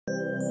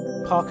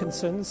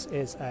Parkinson's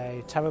is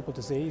a terrible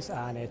disease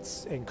and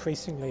it's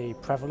increasingly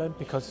prevalent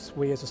because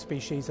we as a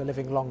species are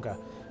living longer.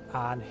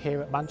 And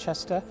here at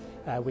Manchester,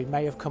 we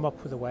may have come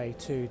up with a way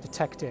to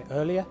detect it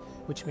earlier,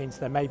 which means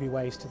there may be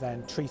ways to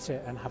then treat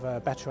it and have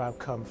a better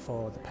outcome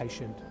for the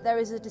patient. There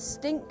is a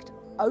distinct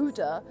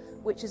odour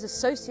which is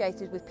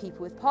associated with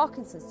people with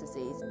Parkinson's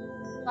disease.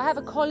 I have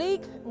a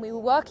colleague and we were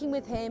working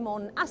with him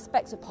on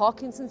aspects of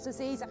Parkinson's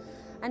disease,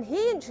 and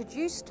he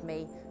introduced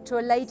me to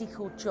a lady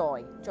called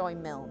Joy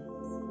Milne.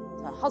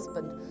 Her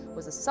husband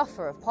was a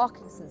sufferer of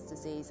Parkinson's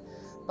disease,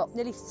 but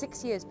nearly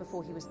 6 years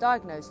before he was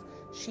diagnosed,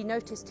 she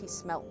noticed he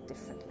smelt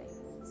differently.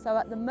 So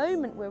at the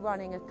moment we're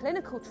running a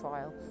clinical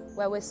trial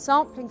where we're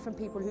sampling from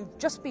people who've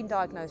just been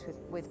diagnosed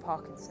with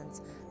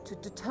Parkinson's to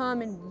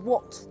determine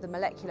what the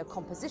molecular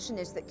composition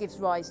is that gives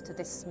rise to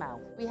this smell.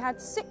 We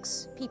had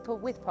 6 people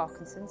with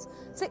Parkinson's,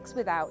 6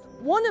 without.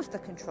 One of the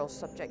control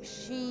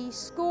subjects, she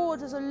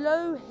scored as a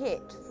low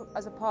hit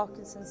as a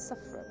Parkinson's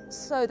sufferer.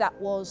 So that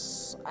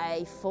was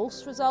a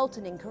false result,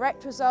 an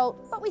incorrect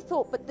result, but we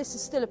thought, but this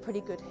is still a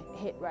pretty good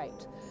hit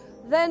rate.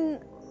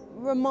 Then,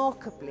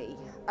 remarkably,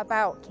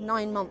 about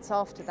 9 months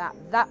after that,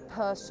 that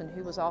person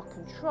who was our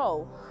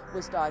control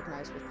was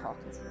diagnosed with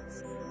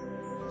Parkinson's.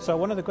 So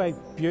one of the great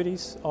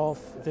beauties of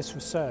this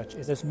research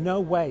is there's no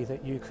way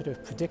that you could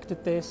have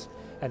predicted this,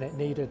 and it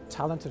needed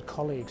talented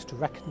colleagues to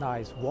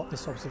recognise what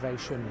this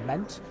observation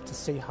meant to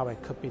see how it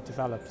could be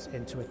developed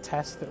into a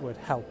test that would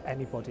help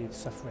anybody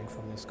suffering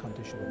from this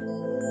condition.